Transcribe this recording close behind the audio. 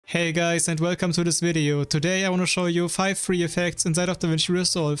Hey guys, and welcome to this video. Today I want to show you 5 free effects inside of DaVinci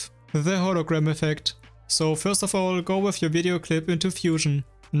Resolve. The hologram effect. So first of all, go with your video clip into Fusion.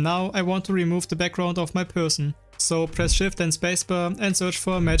 Now I want to remove the background of my person. So press Shift and Spacebar and search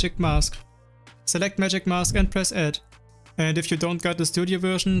for Magic Mask. Select Magic Mask and press Add. And if you don't got the studio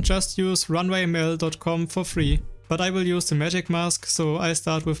version, just use runwayml.com for free. But I will use the Magic Mask, so I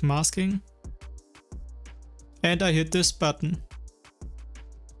start with masking. And I hit this button.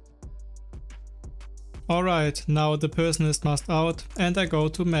 Alright, now the person is masked out and I go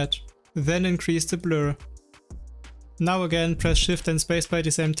to Matte. Then increase the blur. Now again press Shift and Spacebar at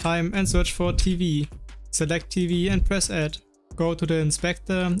the same time and search for TV. Select TV and press Add. Go to the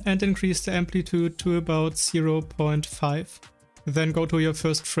inspector and increase the amplitude to about 0.5. Then go to your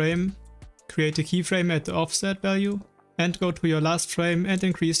first frame, create a keyframe at the offset value, and go to your last frame and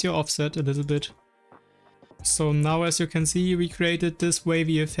increase your offset a little bit. So now as you can see, we created this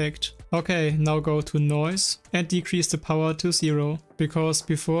wavy effect. Okay, now go to noise and decrease the power to 0, because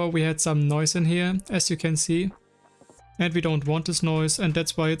before we had some noise in here, as you can see. And we don't want this noise, and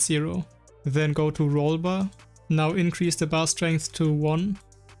that's why it's 0. Then go to roll bar. Now increase the bar strength to 1.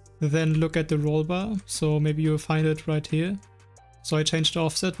 Then look at the roll bar, so maybe you'll find it right here. So I changed the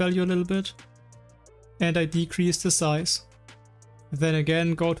offset value a little bit. And I decreased the size. Then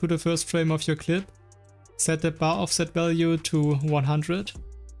again go to the first frame of your clip. Set the bar offset value to 100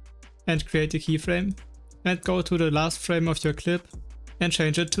 and create a keyframe, and go to the last frame of your clip and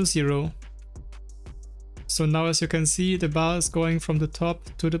change it to 0. So now as you can see, the bar is going from the top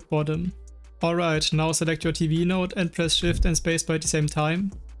to the bottom. Alright, now select your TV node and press Shift and Spacebar at the same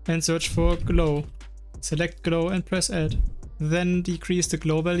time and search for glow. Select glow and press Add. Then decrease the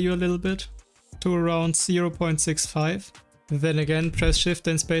glow value a little bit to around 0.65. Then again press Shift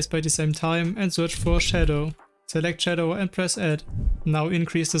and Spacebar at the same time and search for shadow. Select shadow and press Add. Now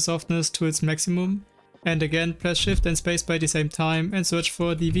increase the softness to its maximum. And again press Shift and Spacebar at the same time and search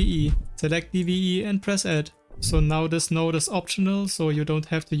for DVE. Select DVE and press Add. So now this node is optional, so you don't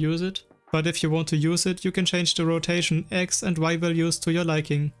have to use it. But if you want to use it, you can change the rotation X and Y values to your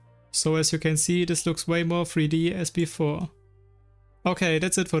liking. So as you can see, this looks way more 3D as before. Okay,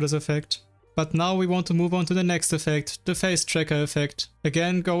 that's it for this effect. But now we want to move on to the next effect, the face tracker effect.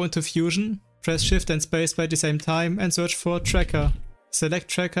 Again, go into Fusion, press Shift and Spacebar at the same time and search for tracker. Select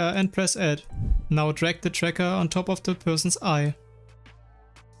tracker and press Add. Now drag the tracker on top of the person's eye.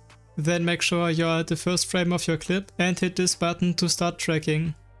 Then make sure you're at the first frame of your clip and hit this button to start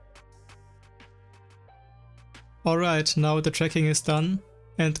tracking. Alright, now the tracking is done.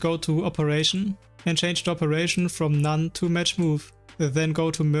 And go to Operation and change the operation from None to Match Move. Then go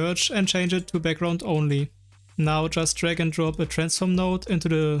to Merge and change it to background only. Now just drag and drop a transform node into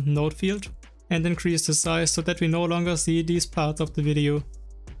the node field and increase the size so that we no longer see these parts of the video.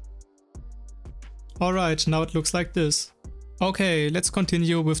 Alright, now it looks like this. Okay, let's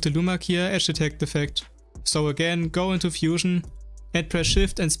continue with the Luma Keyer Edge Detect effect. So again, go into Fusion and press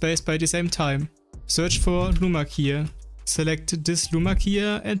Shift and Spacebar at the same time. Search for Luma Keyer. Select this Luma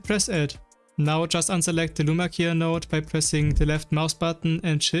Keyer and press Add. Now just unselect the Luma Keyer node by pressing the left mouse button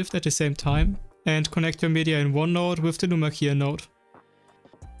and Shift at the same time, and connect your media in one node with the Luma Keyer node.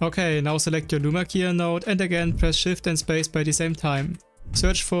 Okay, now select your Luma Keyer node and again press Shift and Spacebar at the same time.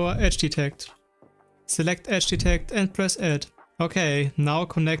 Search for Edge Detect. Select Edge Detect and press Add. Okay, now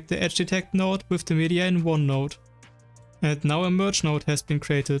connect the Edge Detect node with the media in one node. And now a merge node has been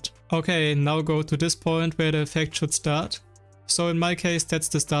created. Okay, now go to this point where the effect should start. So in my case that's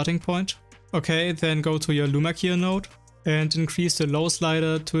the starting point. Okay, then go to your Luma Keyer node and increase the low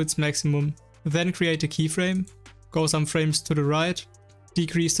slider to its maximum. Then create a keyframe, go some frames to the right,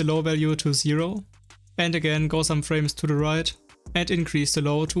 decrease the low value to 0, and again go some frames to the right and increase the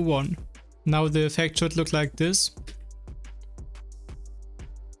low to 1. Now the effect should look like this.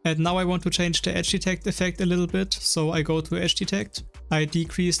 And now I want to change the Edge Detect effect a little bit, so I go to Edge Detect, I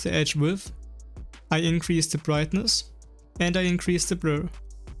decrease the edge width, I increase the brightness, and I increase the blur.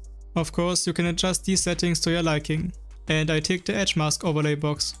 Of course, you can adjust these settings to your liking. And I tick the edge mask overlay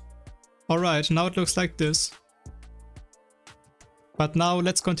box. Alright, now it looks like this. But now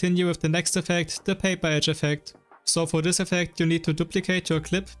let's continue with the next effect, the paper edge effect. So for this effect you need to duplicate your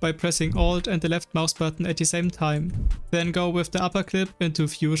clip by pressing Alt and the left mouse button at the same time. Then go with the upper clip into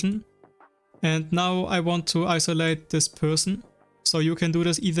Fusion. And now I want to isolate this person. So you can do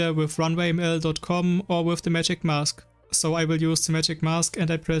this either with runwayml.com or with the Magic Mask. So I will use the Magic Mask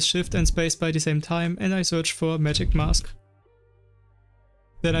and I press Shift and Spacebar at the same time and I search for Magic Mask.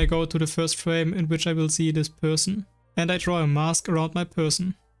 Then I go to the first frame in which I will see this person and I draw a mask around my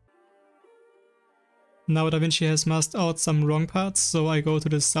person. Now DaVinci has masked out some wrong parts, so I go to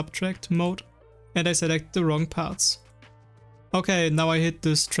the subtract mode and I select the wrong parts. Okay, now I hit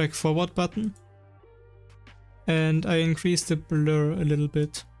this track forward button and I increase the blur a little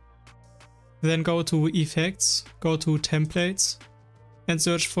bit. Then go to effects, go to templates and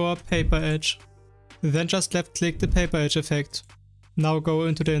search for paper edge. Then just left click the paper edge effect. Now go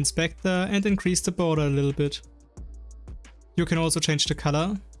into the inspector and increase the border a little bit. You can also change the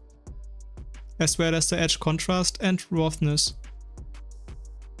color, as well as the edge contrast and roughness.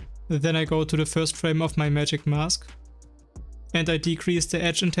 Then I go to the first frame of my magic mask and I decrease the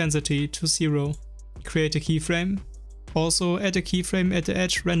edge intensity to 0. Create a keyframe. Also add a keyframe at the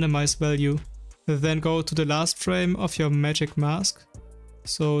edge randomize value. Then go to the last frame of your magic mask.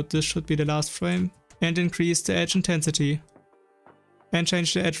 So this should be the last frame. And increase the edge intensity. And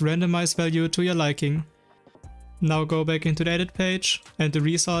change the edge randomize value to your liking. Now go back into the edit page and the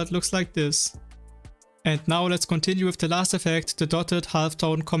result looks like this. And now let's continue with the last effect, the dotted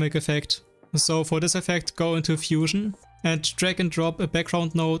halftone comic effect. So for this effect go into Fusion and drag and drop a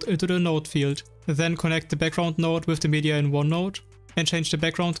background node into the node field. Then connect the background node with the media in OneNote and change the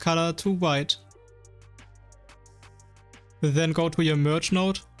background color to white. Then go to your merge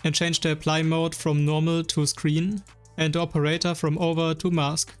node and change the apply mode from normal to screen and the operator from over to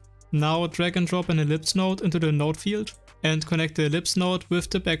mask. Now drag and drop an ellipse node into the node field and connect the ellipse node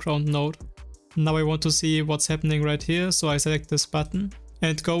with the background node. Now I want to see what's happening right here, so I select this button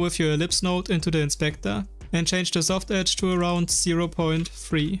and go with your ellipse node into the inspector and change the soft edge to around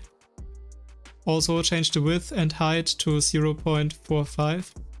 0.3. Also change the width and height to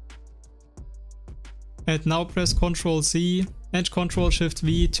 0.45. And now press Ctrl C and Ctrl Shift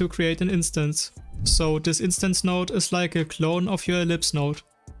V to create an instance. So this instance node is like a clone of your ellipse node.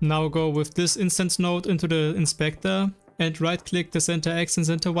 Now go with this instance node into the inspector and right click the center X and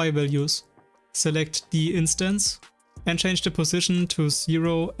center Y values. Select the instance and change the position to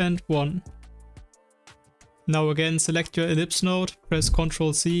 0 and 1. Now again select your ellipse node, press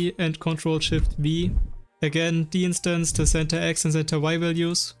Ctrl C and Ctrl Shift V. Again deinstance the center X and center Y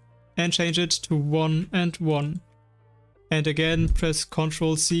values and change it to 1 and 1. And again press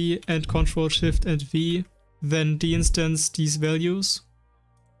Ctrl C and Ctrl Shift and V. Then deinstance these values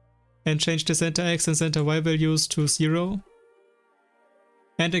and change the center X and center Y values to 0.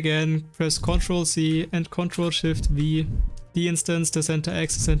 And again press Ctrl C and Ctrl Shift V, deinstance the center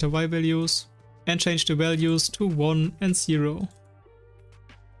X and center Y values and change the values to 1 and 0.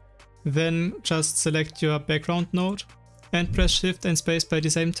 Then just select your background node and press Shift and Space by the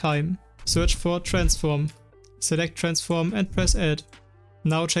same time. Search for Transform. Select Transform and press Add.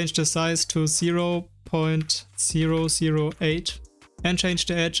 Now change the size to 0.008 and change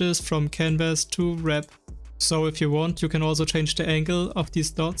the edges from canvas to wrap. So if you want, you can also change the angle of these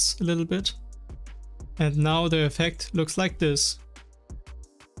dots a little bit. And now the effect looks like this.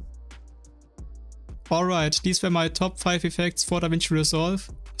 Alright, these were my top 5 effects for DaVinci Resolve.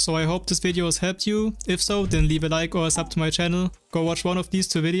 So I hope this video has helped you. If so, then leave a like or a sub to my channel. Go watch one of these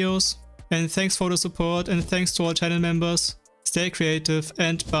 2 videos. And thanks for the support and thanks to all channel members. Stay creative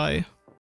and bye.